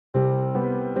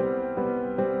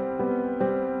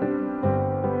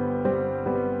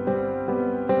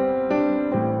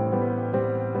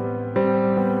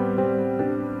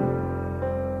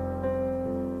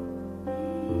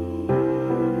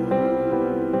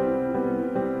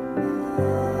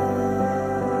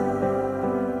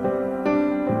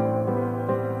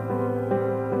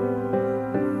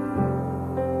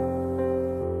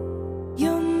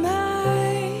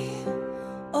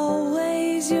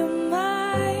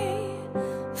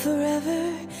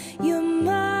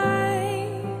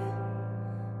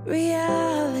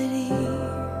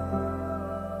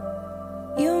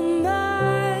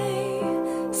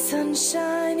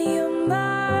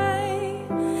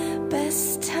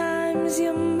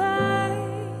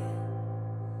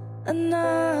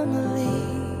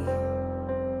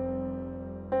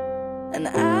And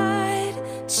I'd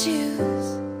choose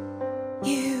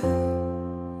you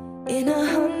in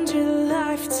 100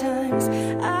 lifetimes.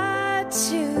 I'd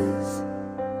choose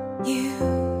you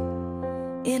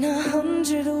in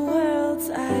 100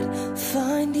 worlds. I'd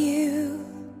find you,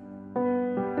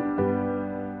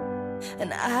 and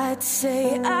I'd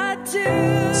say I do.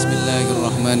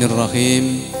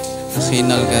 Bismillahirrahmanirrahim.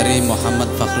 Akhina al-karim Muhammad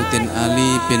Fakhruddin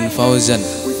Ali bin Fauzan,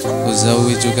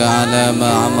 uzawwijuka ala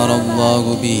ma amara Allah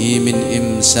bihi min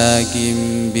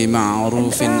imsakin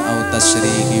bima'rufin aw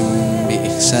tasrihim bi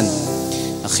ihsan.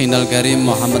 Akhina al-karim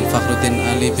Muhammad Fakhruddin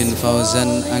Ali bin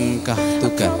Fauzan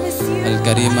angkahtuka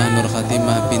al-karimah Nur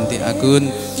Khatimah binti Agun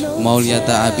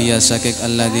mauliyata abiyya sakik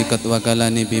alladhi qad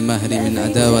wakalani bimahri min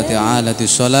adawati alati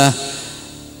sholah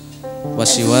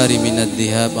wasiwari minad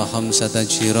dihab khamsata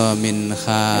jira min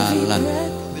khalan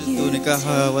biltu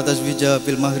nikaha wa tasbija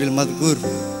bil mahril madhkur.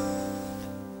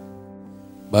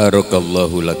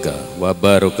 Barakallahu laka wa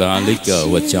baraka alika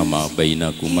wa jama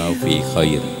bainakuma fi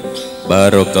khair.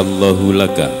 Barakallahu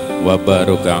laka wa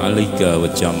baraka alika wa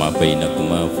jama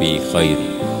bainakuma fi khair.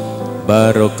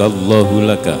 Barakallahu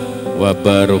laka wa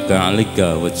baraka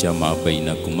alika wa jama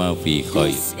bainakuma fi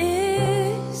khair.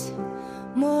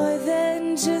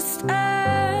 Just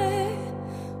a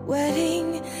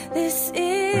wedding, this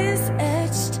is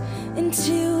etched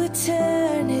into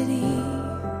eternity.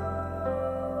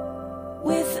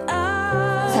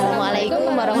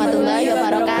 Assalamualaikum warahmatullahi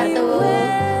wabarakatuh.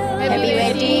 Happy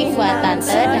wedding buat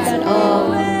tante dan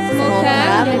om.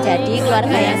 Semoga menjadi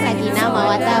keluarga yang sakinah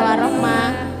mawaddah warahmah.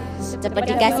 Cepat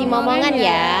dikasih momongan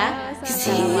ya.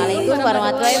 Assalamualaikum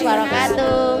warahmatullahi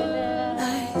wabarakatuh.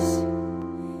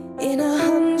 In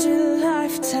 100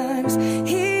 lifetimes,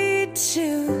 he'd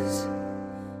choose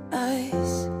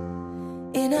us.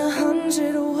 In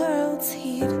 100 worlds,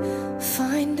 he'd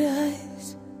find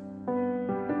us.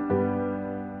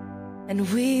 And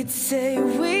we'd say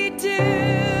we do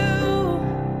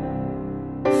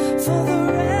for the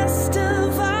rest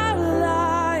of our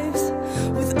lives.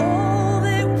 With all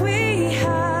that we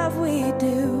have, we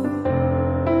do.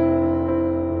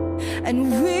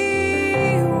 And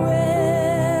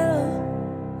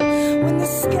when the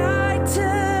sky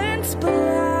turns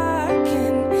black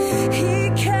and he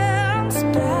comes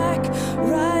back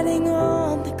riding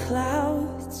on the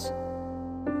clouds,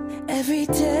 every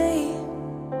day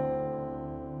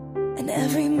and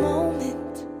every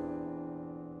moment,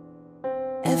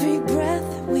 every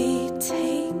breath we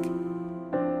take,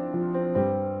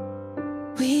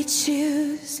 we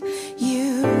choose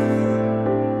you.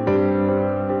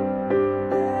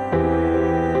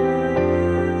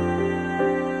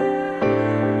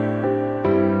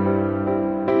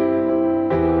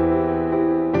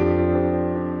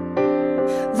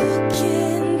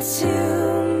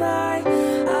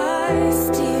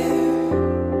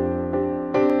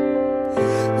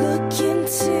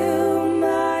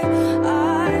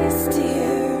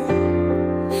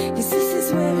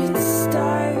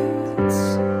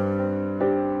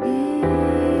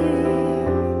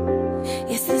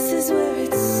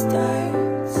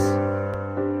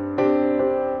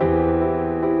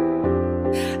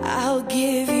 I'll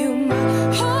give